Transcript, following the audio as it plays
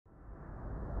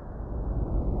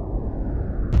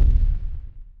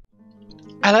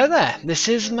Hello there, this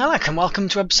is Malak and welcome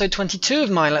to episode 22 of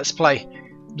my Let's Play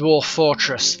Dwarf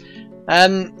Fortress.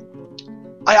 I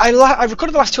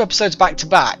recorded the last two episodes back to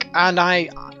back, and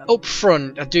up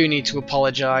front I do need to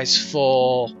apologise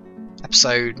for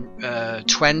episode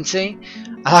 20.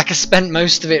 I spent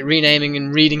most of it renaming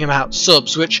and reading about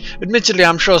subs, which admittedly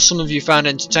I'm sure some of you found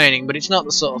entertaining, but it's not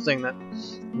the sort of thing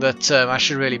that I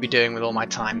should really be doing with all my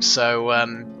time. So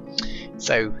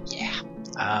yeah.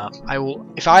 I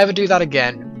will, if I ever do that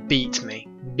again, beat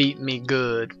me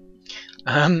good.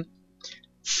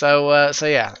 So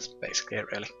yeah, that's basically it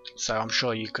really. So I'm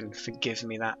sure you can forgive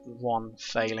me that one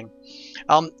failing.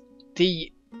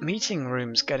 The meeting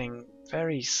room's getting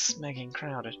very smegging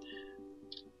crowded,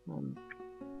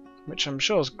 which I'm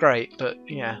sure is great, but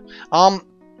yeah.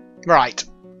 Right,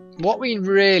 what we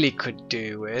really could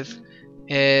do with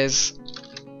is,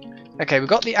 okay, we've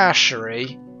got the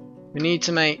ashery. We need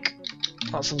to make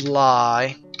lots of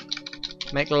lye.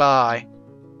 Make lye.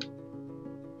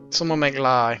 Someone make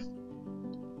lye.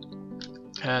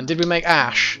 Did we make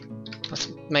ash? Let's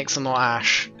make some more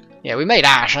ash. Yeah, we made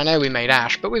ash. I know we made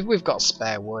ash, but we've got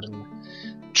spare wood, and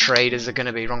traders are going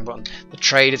to be wrong button. The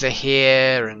traders are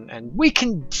here, and we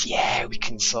can, yeah, we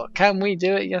can sort. Can we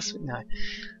do it? Yes, no.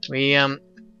 We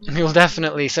will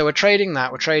definitely. So we're trading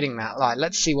that. We're trading that. Right,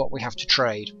 let's see what we have to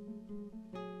trade.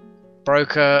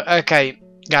 Broker. Okay.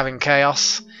 Gavin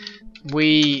Chaos,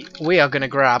 we are going to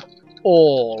grab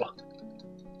all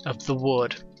of the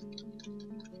wood.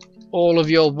 All of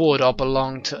your wood are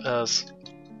belong to us.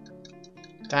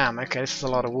 Damn, okay, this is a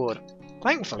lot of wood.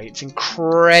 Thankfully, it's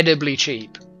incredibly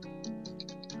cheap.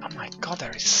 Oh my god,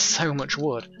 there is so much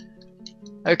wood.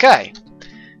 Okay,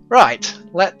 right,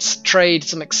 let's trade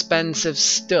some expensive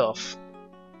stuff,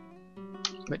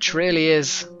 which really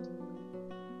is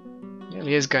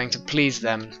going to please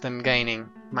them gaining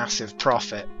massive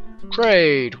profit.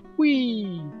 Trade!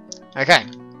 Whee! Okay.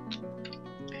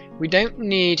 We don't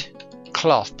need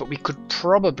cloth, but we could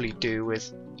probably do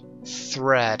with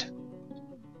thread.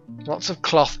 Lots of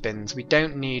cloth bins. We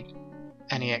don't need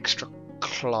any extra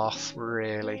cloth,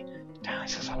 really. Damn,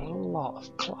 this is a lot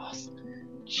of cloth.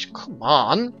 Come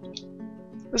on!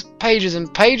 There's pages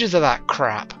and pages of that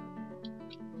crap.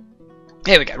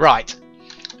 Here we go, right.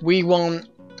 We want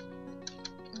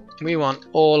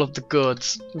all of the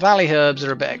goods. Valley herbs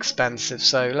are a bit expensive,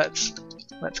 so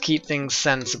let's keep things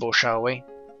sensible, shall we?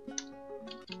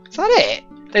 Is that it?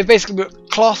 They've basically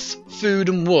got cloth, food,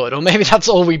 and wood, or maybe that's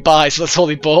all we buy, so that's all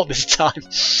we bought this time.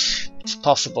 It's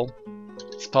possible.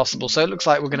 It's possible. So it looks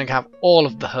like we're going to have all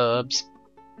of the herbs.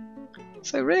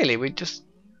 So really, we just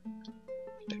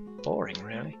a bit boring,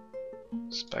 really.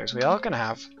 Suppose we are going to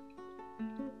have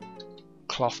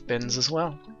cloth bins as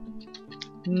well.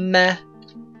 Meh.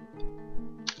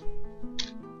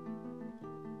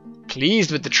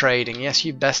 Pleased with the trading, yes,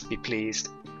 you best be pleased.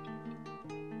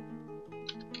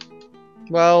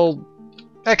 Well,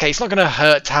 okay, it's not going to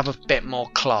hurt to have a bit more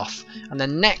cloth, and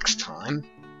then next time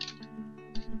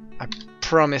I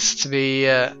promise to be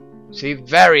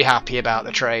very happy about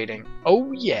the trading.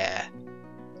 Oh yeah,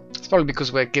 it's probably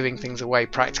because we're giving things away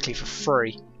practically for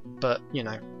free, but you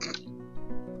know,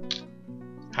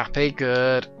 happy,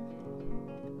 good.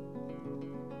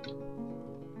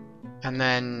 And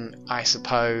then, I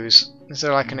suppose, is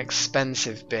there like an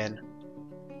expensive bin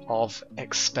of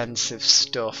expensive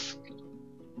stuff?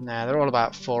 Nah, they're all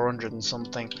about 400 and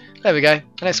something. There we go.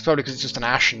 And it's probably because it's just an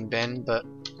ashen bin, but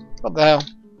what the hell?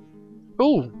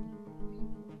 Ooh!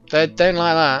 They don't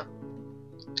like that.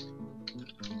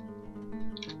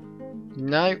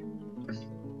 No.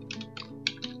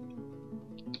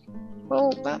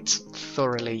 Well, that's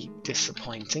thoroughly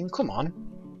disappointing. Come on.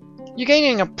 You're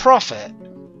gaining a profit.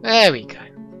 There we go.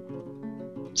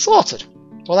 Sorted.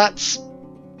 Well, that's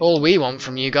all we want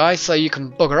from you guys, so you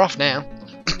can bugger off now.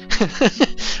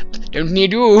 Don't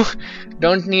need you.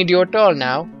 Don't need you at all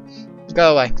now.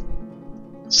 Go away.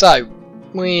 So,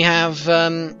 we have,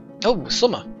 oh,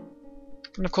 summer.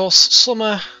 And of course,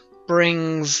 summer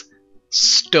brings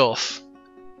stuff.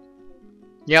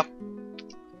 Yep.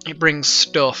 It brings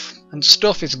stuff. And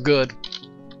stuff is good.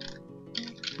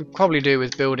 We probably do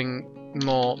with building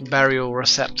more burial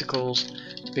receptacles,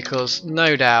 because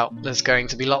no doubt there's going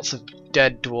to be lots of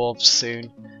dead dwarves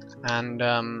soon, and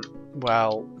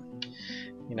well,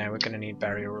 you know, we're going to need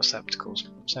burial receptacles.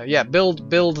 So yeah, build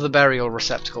the burial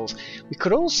receptacles. We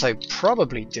could also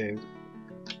probably do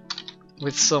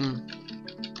with some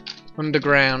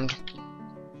underground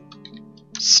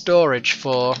storage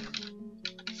for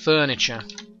furniture,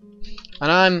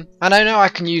 and I know I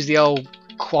can use the old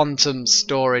quantum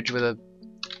storage with a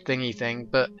thingy thing,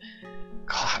 but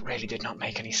God, that really did not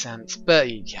make any sense. But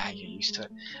yeah, you're used to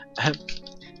it.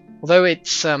 Although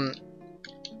it's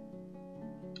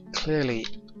clearly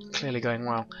going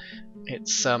well.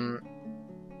 It's God,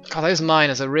 those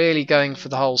miners are really going for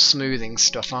the whole smoothing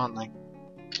stuff, aren't they?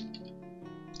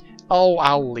 Oh,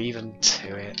 I'll leave them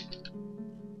to it.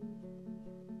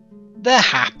 They're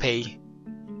happy,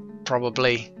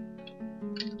 probably.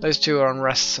 Those two are on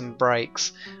rests and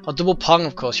breaks. Oh, double pong,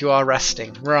 of course, you are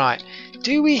resting. Right.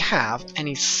 Do we have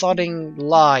any sodding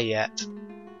lye yet?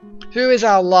 Who is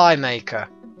our lye maker?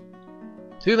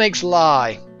 Who makes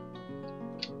lye?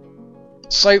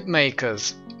 Soap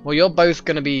makers. Well, you're both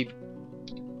going to be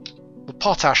the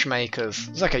potash makers.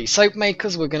 It's okay. Soap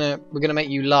makers. We're gonna make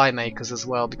you lye makers as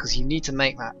well because you need to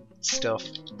make that stuff,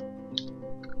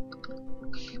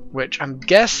 which I'm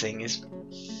guessing is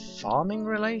farming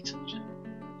related.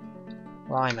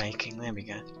 Lye making. There we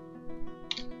go.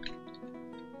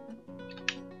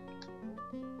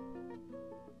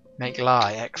 Make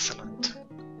lye. Excellent.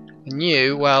 And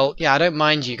you, well, yeah, I don't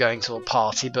mind you going to a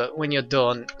party, but when you're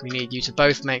done, we need you to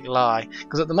both make lye.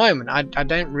 Because at the moment, I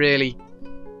don't really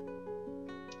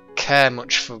care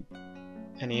much for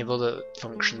any of other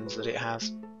functions that it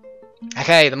has.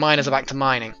 Okay, the miners are back to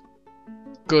mining.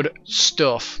 Good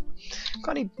stuff.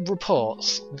 Got any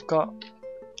reports? We've got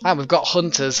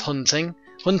hunters hunting.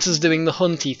 Hunters doing the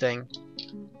hunty thing.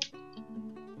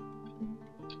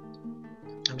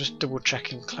 I'm just double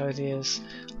checking clothiers.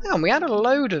 Hang on, we had a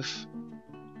load of...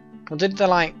 Or did they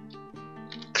like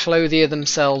clothier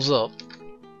themselves up?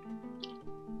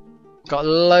 Got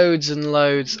loads and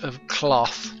loads of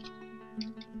cloth.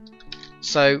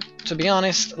 So, to be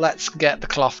honest, let's get the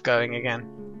cloth going again.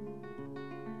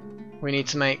 We need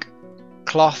to make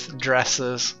cloth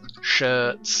dresses,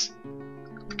 shirts,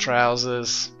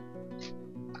 trousers,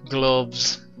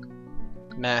 gloves.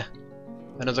 Meh.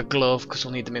 Another glove because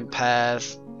we'll need them in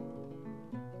pairs.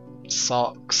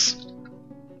 Socks.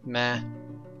 Meh.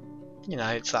 You know,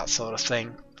 it's that sort of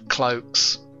thing.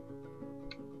 Cloaks.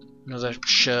 Another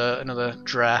shirt, another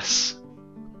dress.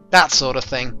 That sort of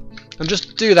thing. And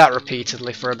just do that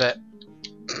repeatedly for a bit.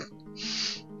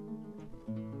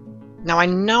 Now I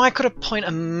know I could appoint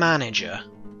a manager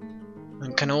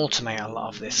and can automate a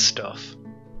lot of this stuff.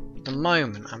 At the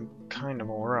moment I'm kind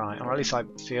of alright, or at least I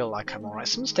feel like I'm alright.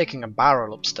 Someone's taking a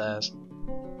barrel upstairs.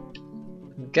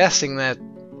 I'm guessing they're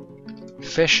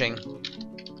fishing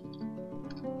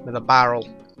with a barrel.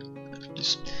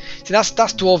 See, that's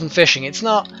dwarven fishing. It's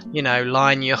not, you know,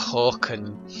 line your hook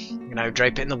and, you know,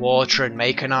 drape it in the water and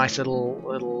make a nice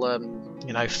little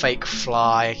you know, fake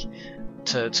fly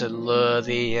to lure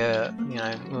the you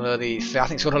know, lure the. I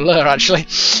think it's got a lure actually.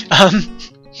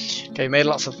 Okay, made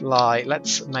lots of lye.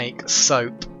 Let's make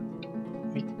soap.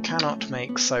 We cannot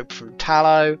make soap from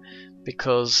tallow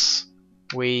because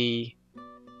we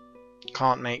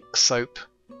can't make soap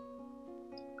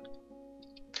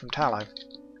from tallow.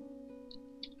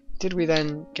 Did we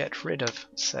then get rid of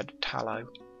said tallow?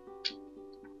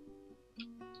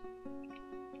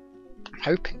 I'm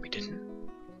hoping we didn't.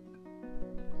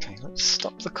 Okay, let's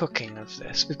stop the cooking of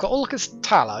this. We've got, oh look, it's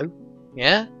tallow.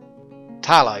 Yeah?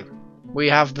 Tallow. We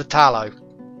have the tallow.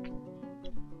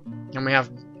 And we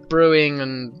have brewing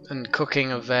and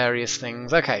cooking of various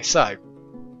things. Okay, so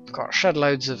we've got shed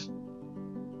loads of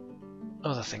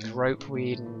other things.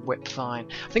 Ropeweed and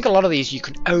whipvine. I think a lot of these you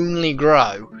can only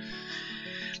grow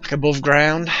like above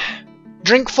ground.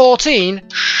 Drink 14?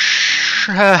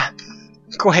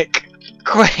 Quick.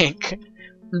 Quick.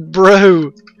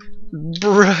 Brew.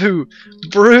 Brew.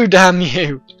 Brew, damn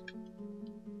you.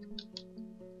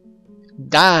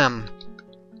 Damn.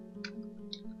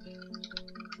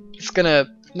 It's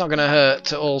not gonna hurt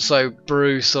to also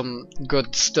brew some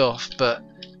good stuff, but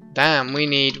damn, we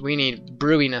need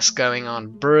brewiness going on.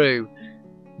 Brew.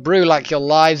 Brew like your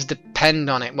lives depend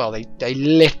on it. Well, they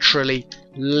literally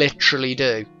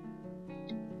do.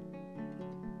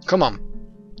 Come on.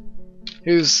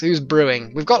 Who's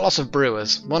brewing? We've got lots of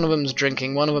brewers. One of them's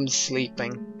drinking, one of them's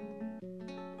sleeping.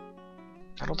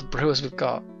 Look at all the brewers we've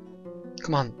got.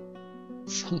 Come on.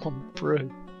 Someone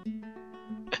brew.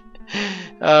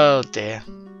 Oh dear.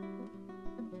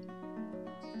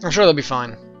 I'm sure they'll be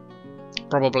fine.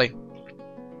 Probably.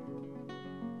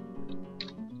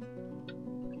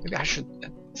 Maybe I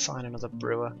should assign another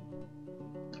brewer.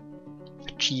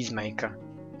 A cheesemaker.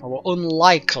 But we're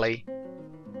unlikely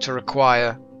to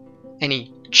require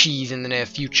any cheese in the near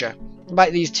future. What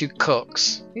about these two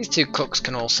cooks? These two cooks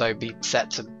can also be set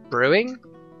to brewing.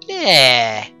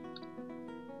 Yeah.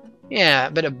 Yeah,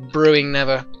 a bit of brewing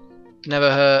never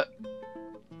hurt.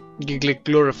 Giggly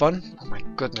Glorifun. Oh my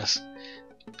goodness.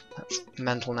 That's a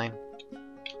mental name.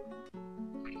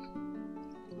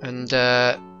 And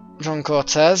John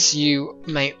Cortez, you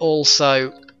may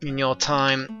also, in your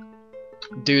time,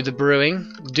 do the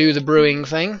brewing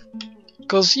thing,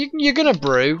 because you're gonna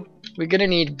brew. We're gonna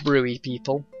need brewy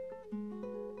people.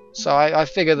 So I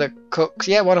figure the cooks.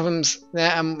 Yeah, one of them's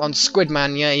there on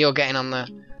Squidman. Yeah, you're getting on the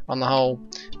whole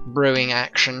brewing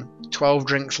action. 12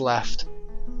 drinks left.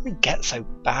 We get so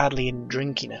badly in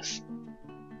drinkiness.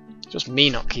 Just me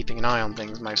not keeping an eye on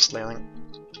things mostly, I think.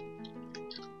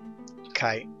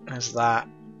 Okay, there's that.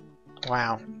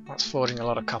 Wow, that's forging a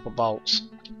lot of copper bolts.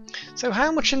 So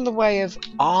how much in the way of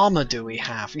armour do we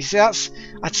have? You see,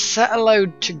 I'd set a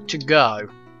load to go,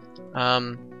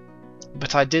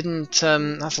 but I didn't.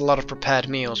 That's a lot of prepared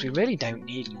meals. We really don't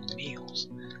need more meals.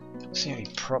 That's the only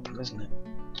problem, isn't it?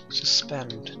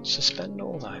 Suspend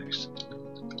all those.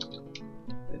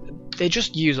 They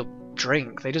just use up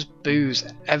drink. They just booze.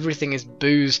 Everything is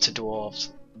booze to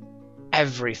dwarves.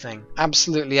 Everything,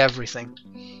 absolutely everything.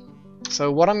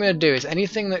 So what I'm going to do is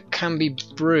anything that can be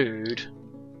brewed.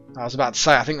 I was about to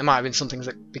say, I think there might have been some things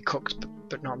that could be cooked,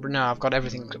 but not. No, I've got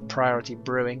everything priority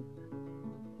brewing.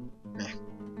 Nah.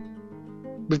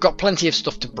 We've got plenty of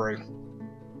stuff to brew.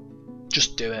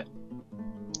 Just do it.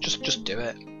 Just do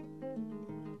it.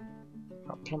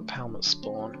 Got plump helmet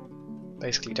spawn.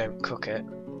 Basically, don't cook it.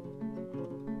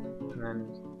 And then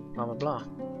blah blah blah.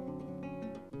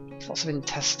 Lots of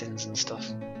intestines and stuff.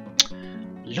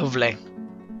 Lovely.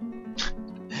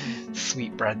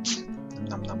 Sweetbreads.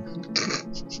 Nom nom.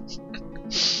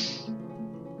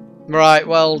 Right,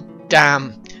 well,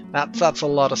 damn. That's a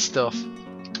lot of stuff.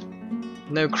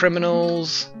 No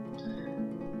criminals.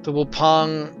 Double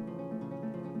Pong.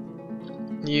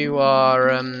 You are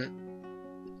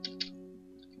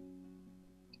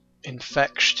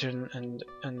infection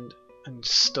and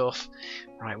stuff.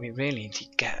 Right, we really need to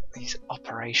get these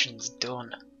operations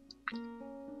done.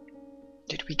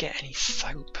 Did we get any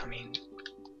soap? I mean, do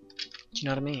you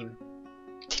know what I mean?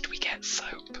 Did we get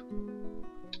soap?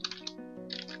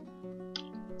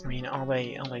 I mean, are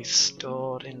they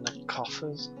stored in the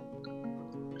coffers?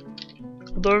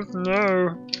 I don't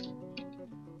know.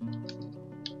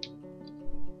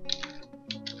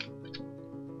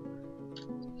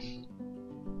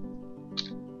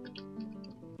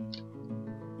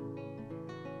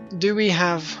 Do we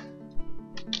have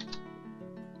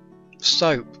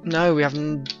soap? No, we have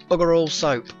bugger all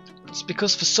soap. It's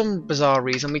because for some bizarre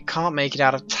reason we can't make it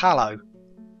out of tallow.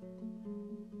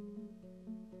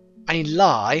 Any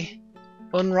lye?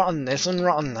 Unrotten this,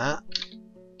 unrotten that.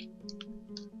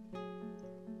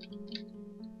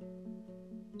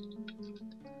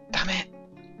 Damn it.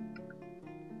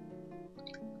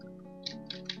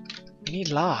 We need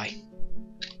lye.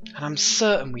 And I'm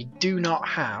certain we do not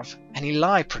have any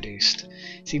lye produced.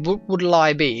 See, what would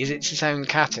lye be? Is it its own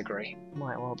category?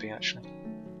 Might well be, actually.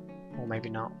 Or maybe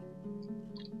not.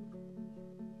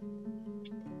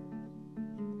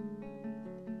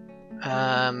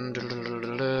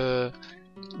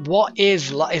 What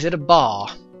is it a bar?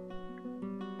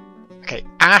 Okay,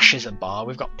 ash is a bar.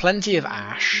 We've got plenty of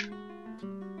ash.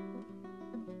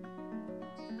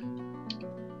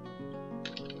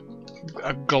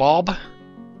 A glob.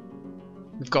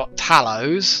 We've got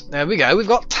tallows. There we go. We've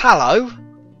got tallow.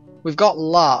 We've got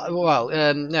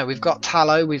no, we've got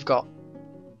tallow. We've got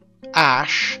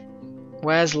ash.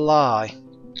 Where's lye?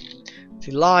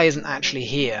 See, lye isn't actually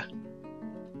here.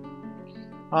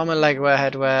 Armor, legwear,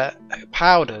 headwear,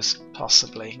 powders,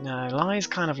 possibly. No, lye is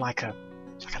kind of like a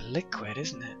liquid,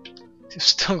 isn't it? We've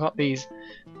still got these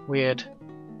weird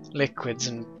liquids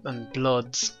and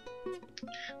bloods.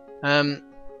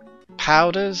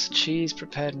 Powders, cheese,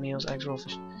 prepared meals, eggs, raw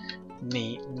fish,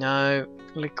 meat. No.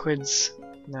 Liquids.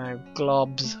 No.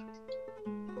 Globs.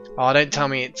 Oh, don't tell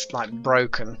me it's like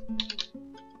broken.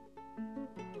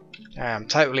 I'm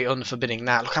totally unforbidding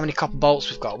that. Look how many copper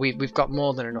bolts we've got. We've got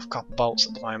more than enough copper bolts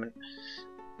at the moment.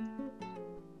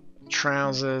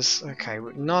 Trousers. Okay,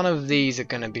 none of these are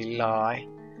going to be lye.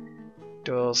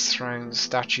 Doors, thrones,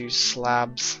 statues,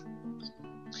 slabs.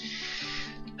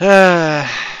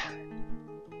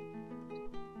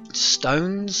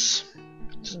 Stones?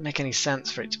 Doesn't make any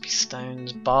sense for it to be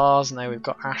stones. Bars? No, we've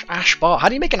got ash. Ash bar. How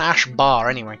do you make an ash bar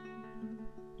anyway?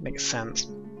 Makes sense.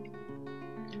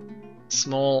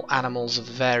 Small animals of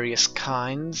various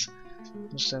kinds.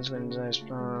 Stones, windows.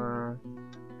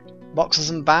 Boxes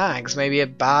and bags. Maybe a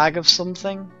bag of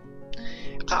something.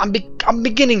 I'm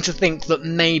beginning to think that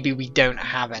maybe we don't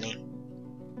have any.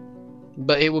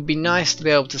 But it would be nice to be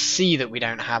able to see that we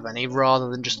don't have any, rather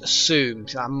than just assume.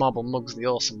 See, that Marble Mug's the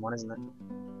awesome one, isn't it?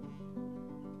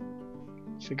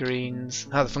 Figurines.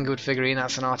 Oh, the Fungood figurine,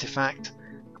 that's an artifact.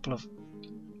 A couple of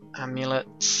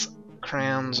amulets.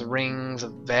 crowns, rings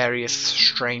of various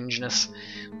strangeness.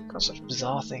 Got such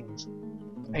bizarre things.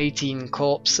 18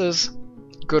 corpses.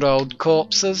 Good old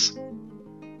corpses.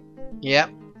 Yep,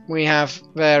 we have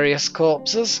various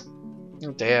corpses.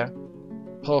 Oh dear.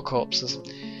 Poor corpses.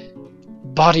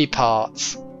 Body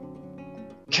parts.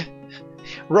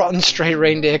 Rotten stray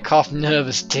reindeer cough,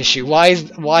 nervous tissue. Why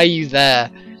are you there?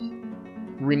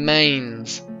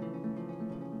 Remains.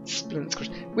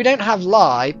 We don't have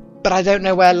lie, but I don't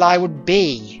know where lie would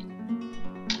be.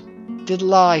 Did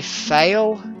lie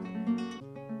fail?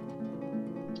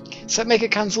 Set maker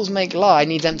cancels make lie,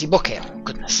 needs empty bucket. Oh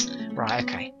goodness. Right,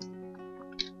 okay.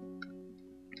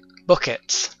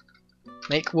 Buckets.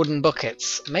 Make wooden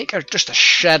buckets. Make just a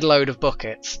shed load of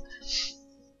buckets.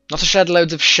 Not a shed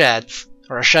loads of sheds.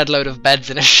 Or a shed load of beds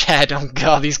in a shed. Oh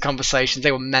god, these conversations,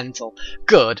 they were mental.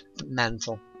 Good, but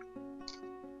mental.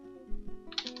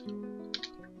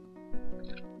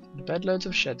 Bed loads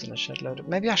of sheds in a shed load of...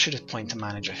 Maybe I should appoint a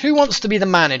manager. Who wants to be the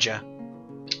manager?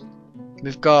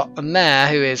 We've got a mayor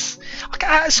who is...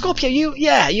 Scorpio,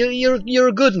 you're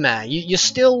a good mayor. You're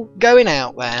still going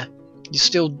out there. You're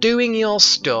still doing your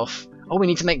stuff. Oh, we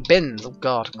need to make bins. Oh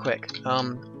god, quick.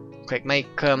 Quick, make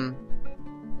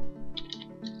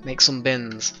some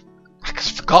bins. I've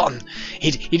forgotten.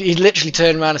 He'd literally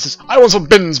turn around and says, I want some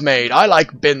bins made. I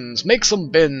like bins. Make some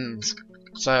bins.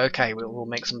 So, okay, we'll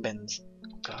make some bins. Oh,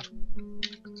 God.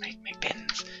 Make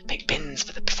bins. Make bins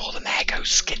before the mayor goes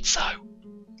schizo.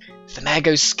 If the mayor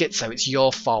goes schizo, it's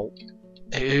your fault.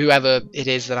 Whoever it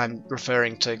is that I'm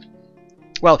referring to.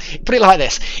 Well, put it like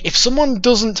this. If someone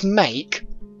doesn't make...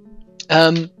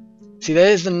 see,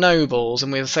 there's the nobles,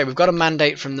 and we'll say we've got a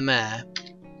mandate from the mayor.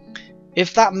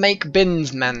 If that make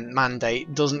bins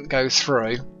mandate doesn't go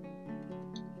through,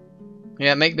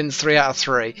 yeah, make bins 3 out of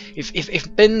 3.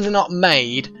 If bins are not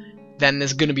made, then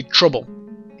there's going to be trouble.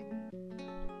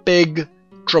 Big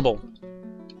trouble.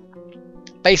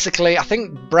 Basically, I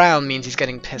think brown means he's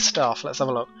getting pissed off. Let's have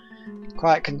a look.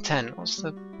 Quite content. What's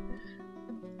the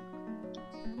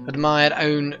admired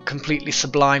own completely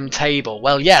sublime table?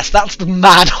 Well, yes, that's the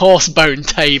mad horsebone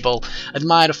table.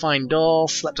 Admired a fine door,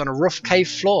 slept on a rough cave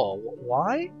floor.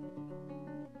 Why?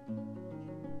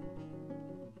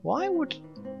 Why would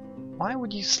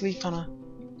you sleep on a...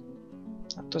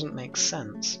 That doesn't make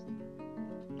sense.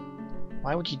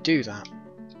 Why would you do that?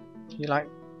 Do you like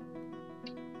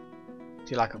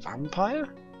a vampire?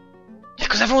 Yeah,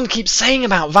 because everyone keeps saying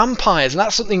about vampires, and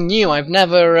that's something new. I've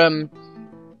never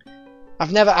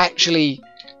actually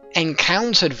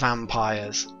encountered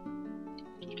vampires.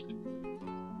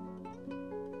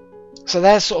 So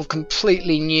they're sort of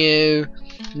completely new,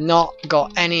 not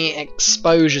got any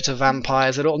exposure to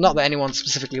vampires at all. Not that anyone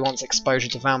specifically wants exposure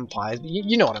to vampires, but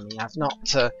you know what I mean. I've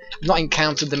not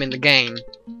encountered them in the game.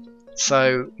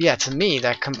 So, yeah, to me,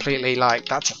 they're completely like,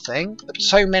 that's a thing. But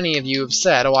so many of you have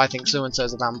said, oh, I think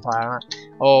so-and-so's a vampire.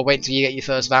 Or wait till you get your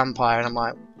first vampire. And I'm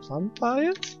like,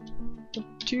 vampires?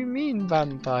 What do you mean,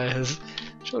 vampires?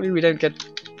 Surely we don't get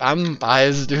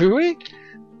vampires, do we?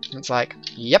 And it's like,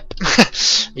 yep.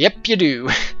 Yep, you do.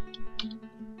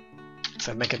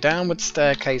 So make a downward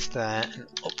staircase there, an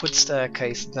upward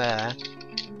staircase there,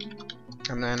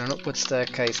 and then an upward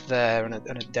staircase there, and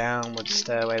a downward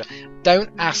stairway there.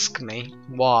 Don't ask me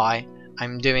why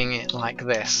I'm doing it like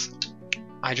this.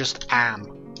 I just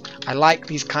am. I like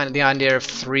the idea of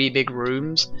 3 big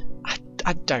rooms.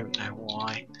 I don't know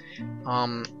why.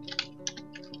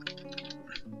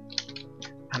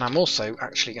 And I'm also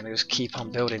actually going to just keep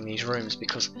on building these rooms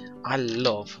because I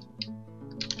love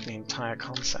the entire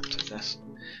concept of this.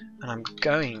 And I'm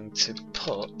going to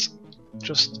put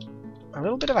just a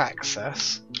little bit of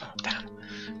access. Oh, damn. A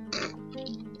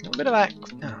little bit of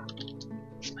access. Oh.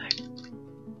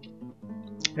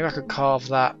 Maybe I could carve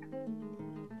that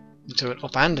into an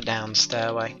up and a down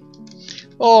stairway.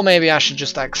 Or maybe I should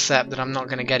just accept that I'm not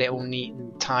going to get it all neat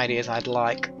and tidy as I'd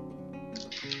like.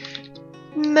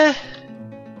 Meh.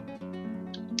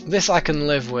 This I can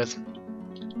live with.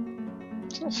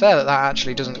 It's not fair that that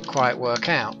actually doesn't quite work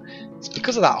out. It's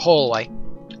because of that hallway.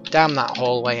 Damn that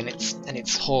hallway and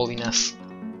its hauliness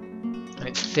and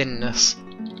its thinness.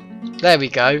 There we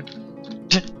go.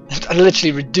 I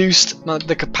literally reduced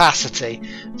the capacity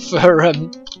for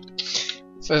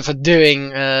doing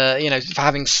you know, for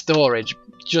having storage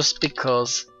just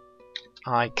because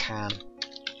I can.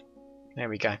 There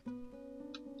we go.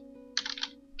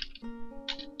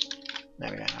 There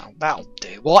we go. That'll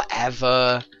do.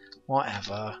 Whatever.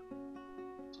 Whatever.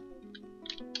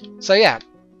 So yeah.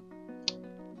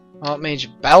 Archmage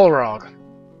Belrog.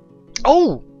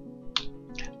 Oh!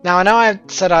 Now I know I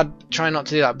said I'd try not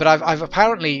to do that, but I've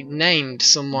apparently named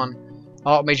someone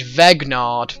Archmage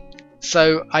Vegnard.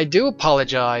 So I do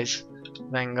apologise,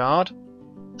 Vanguard.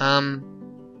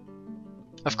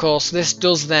 Of course, this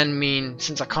does then mean,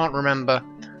 since I can't remember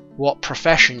what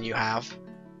profession you have,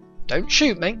 don't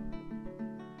shoot me.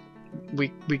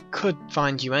 We could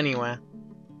find you anywhere.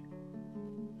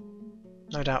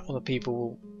 No doubt other people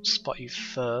will spot you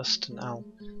first, and I'll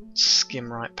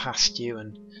skim right past you,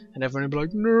 and everyone will be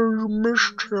like, "No, you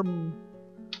missed him."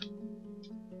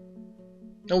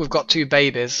 Oh, we've got 2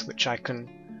 babies, which I can...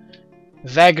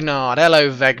 Vegnard,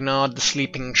 hello Vegnard, the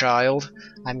sleeping child.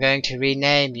 I'm going to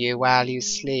rename you while you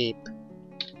sleep.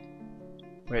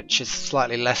 Which is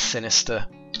slightly less sinister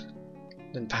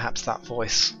than perhaps that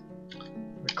voice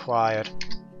required.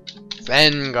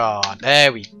 Vanguard,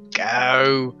 there we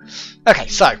go. Okay,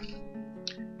 so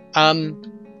well,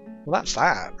 that's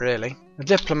that really. The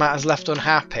diplomat has left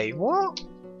unhappy. What?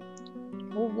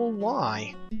 Well,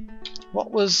 why?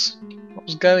 What was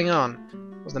going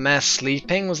on? Was the mayor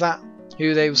sleeping? Was that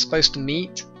who they were supposed to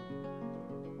meet?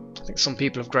 I think some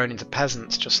people have grown into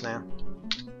peasants just now.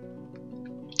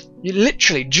 You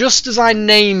literally, just as I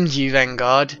named you,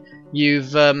 Vanguard,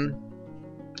 you've oh,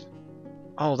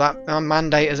 that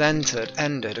mandate has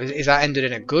ended. Is that ended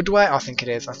in a good way? I think it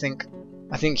is. I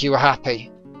think you were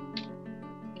happy.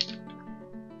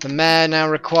 The mayor now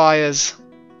requires...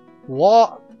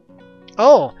 What?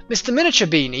 Oh, Mr. Miniature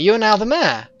Beanie, you're now the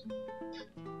mayor.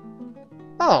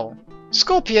 Oh,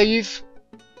 Scorpio,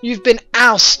 you've been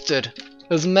ousted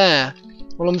as mayor.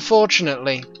 Well,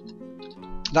 unfortunately,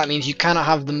 that means you cannot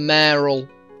have the mayoral...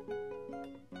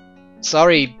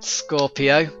 Sorry,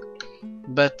 Scorpio,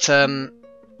 but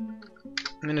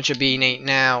Miniature Beanie,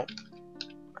 now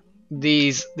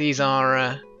these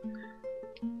are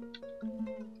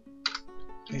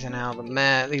now the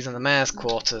mayor. These are the mayor's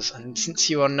quarters, and since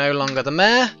you are no longer the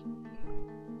mayor,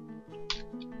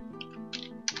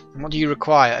 what do you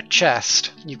require? A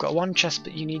chest. You've got 1 chest,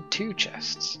 but you need 2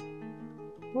 chests.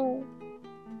 Well,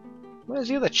 where's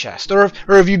the other chest? Or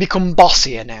have you become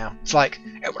bossier now? It's like,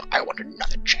 oh, well, I want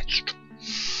another chest.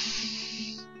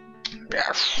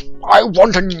 Yes, I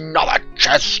want another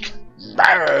chest.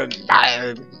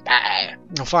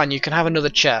 Oh, fine, you can have another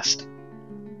chest.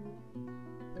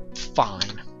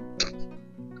 Fine.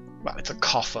 Well, it's a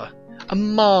coffer. A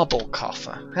marble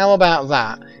coffer. How about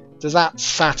that? Does that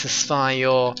satisfy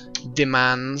your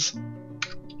demands?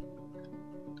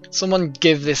 Someone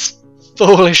give this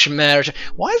foolish mayor.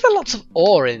 Why is there lots of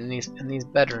ore in these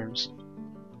bedrooms?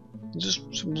 Just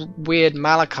some weird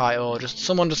malachite ore.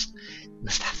 Someone must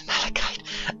have the malachite.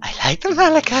 I like the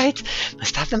malachite.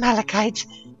 Must have the malachite.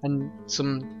 And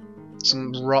some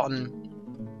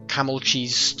rotten camel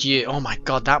cheese stew. Oh my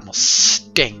god, that must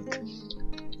stink.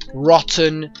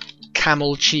 Rotten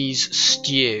camel cheese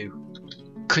stew.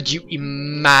 Could you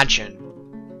imagine?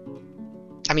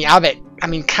 I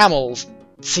mean, camels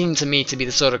seem to me to be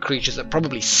the sort of creatures that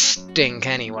probably stink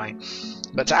anyway.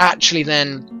 But to actually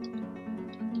then...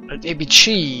 It'd be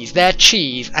cheese, their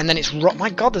cheese, and then it's my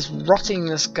god, there's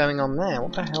rottingness going on there.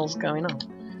 What the hell's going on?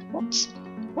 What's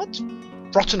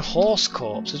rotten horse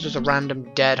corpse? It's just a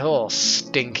random dead horse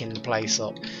stinking the place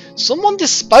up. Someone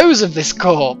dispose of this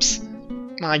corpse!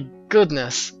 My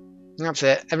goodness. That's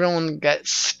it. Everyone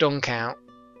gets stunk out.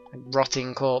 Like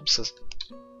rotting corpses.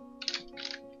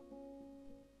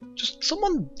 Just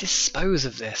someone dispose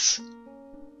of this.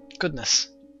 Goodness.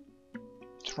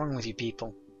 What's wrong with you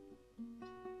people?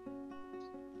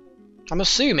 I'm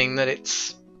assuming that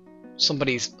it's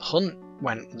somebody's hunt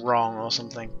went wrong or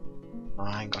something. Oh,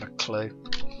 I ain't got a clue.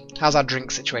 How's our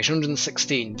drink situation?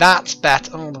 116. That's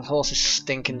better. Oh, the horses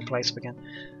stink in the place again.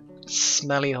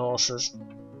 Smelly horses.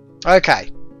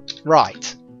 Okay.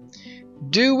 Right.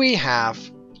 Do we have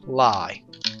lie?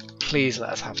 Please let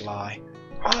us have lie.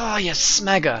 Oh, yes,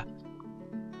 Smegger.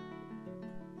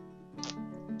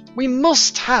 We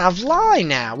must have lie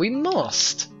now. We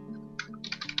must.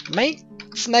 Make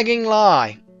smegging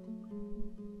lie.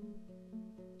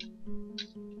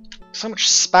 So much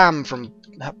spam from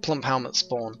Plump Helmet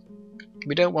Spawn.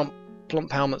 We don't want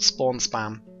Plump Helmet Spawn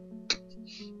spam.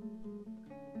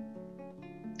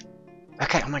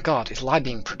 Okay, oh my god, is lie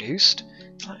being produced?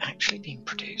 Is lie actually being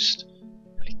produced?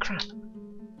 Holy crap.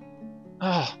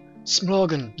 Oh,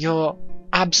 Smorgan, you're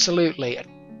absolutely a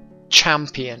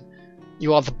champion.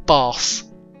 You are the boss.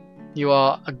 You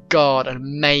are a god,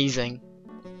 amazing.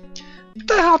 What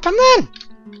the hell happened then?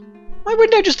 My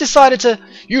window just decided to...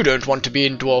 You don't want to be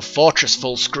in Dwarf Fortress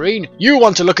full screen. You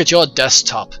want to look at your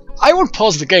desktop. I won't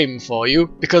pause the game for you,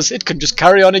 because it can just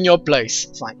carry on in your place.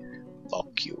 It's like,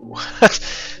 fuck you.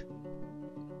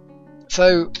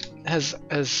 So,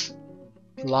 has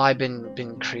lie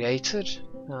been created?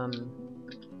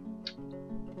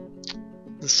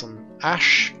 There's some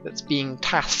ash that's being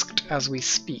tasked as we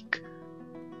speak.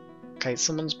 Okay,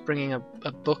 someone's bringing a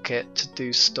bucket to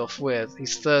do stuff with.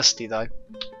 He's thirsty though.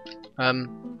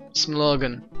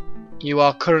 Smlogan, you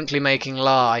are currently making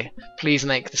lye. Please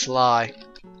make this lye.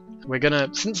 We're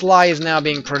gonna, since lye is now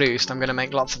being produced, I'm gonna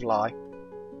make lots of lye.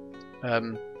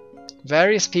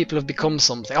 Various people have become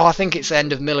something. Oh, I think it's the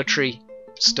end of military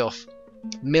stuff.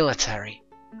 Military.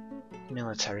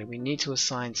 Military. We need to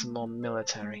assign some more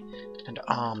military and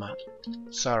armor.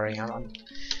 Sorry, I'm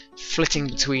flitting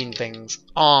between things.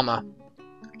 Armor.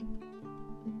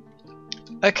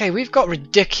 Okay, we've got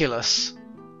ridiculous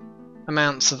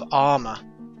amounts of armor,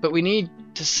 but we need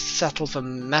to settle for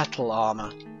metal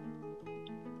armor.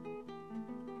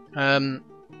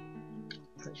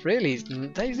 Really,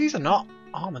 these are not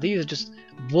armor. These are just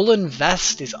woolen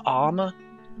vest is armor.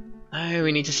 No,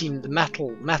 we need to see the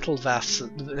metal vests.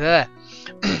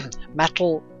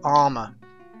 Metal armor.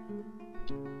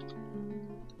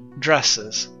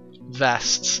 Dresses,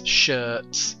 vests,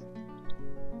 shirts.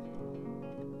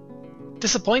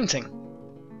 Disappointing.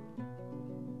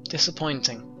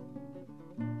 Disappointing.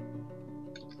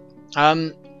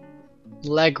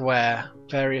 Legwear,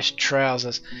 various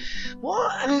trousers.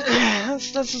 What?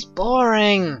 That's just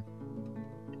boring.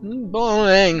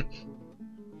 Boring.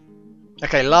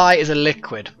 Okay, lye is a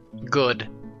liquid. Good.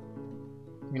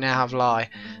 We now have lye.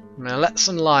 I'm gonna let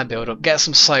some lye build up, get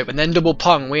some soap, and then double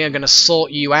pung. We are gonna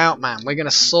sort you out, man. We're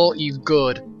gonna sort you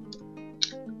good.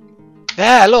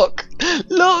 There, look!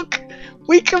 Look!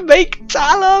 We can make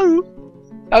tallow!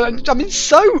 I mean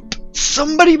soap!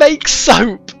 Somebody make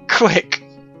soap! Quick!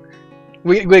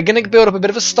 We're gonna build up a bit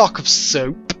of a stock of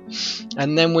soap,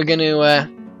 and then we're gonna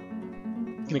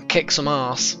kick some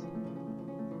ass.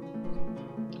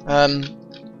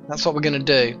 That's what we're gonna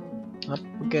do. What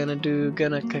we're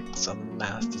gonna kick some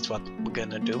ass. That's what we're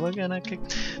gonna do. We're gonna kick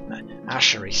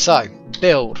ashery. So,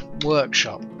 build,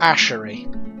 workshop, ashery.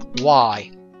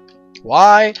 Why?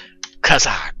 Why? 'Cause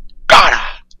I